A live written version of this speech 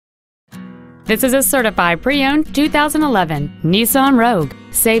This is a certified pre-owned 2011 Nissan Rogue.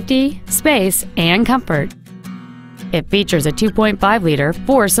 Safety, space, and comfort. It features a 2.5-liter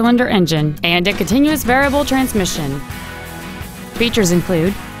four-cylinder engine and a continuous variable transmission. Features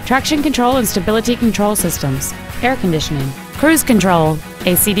include traction control and stability control systems, air conditioning, cruise control,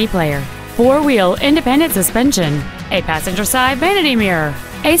 a CD player, four-wheel independent suspension, a passenger side vanity mirror,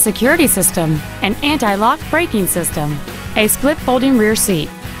 a security system, an anti-lock braking system, a split folding rear seat,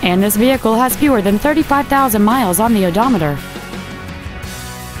 and this vehicle has fewer than 35,000 miles on the odometer.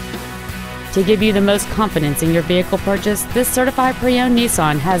 To give you the most confidence in your vehicle purchase, this certified pre-owned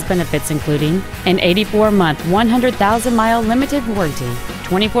Nissan has benefits including an 84-month, 100,000-mile limited warranty,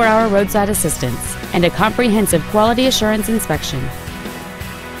 24-hour roadside assistance, and a comprehensive quality assurance inspection.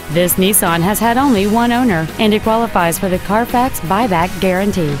 This Nissan has had only one owner, and it qualifies for the Carfax buyback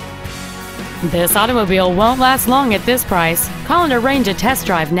guarantee. This automobile won't last long at this price. Call and arrange a test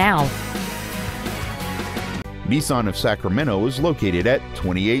drive now. Nissan of Sacramento is located at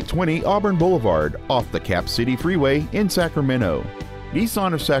 2820 Auburn Boulevard off the Cap City Freeway in Sacramento.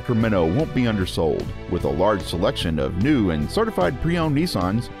 Nissan of Sacramento won't be undersold. With a large selection of new and certified pre-owned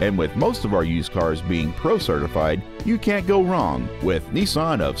Nissans, and with most of our used cars being pro-certified, you can't go wrong with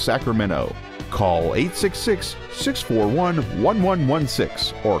Nissan of Sacramento. Call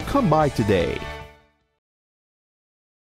 866-641-1116 or come by today.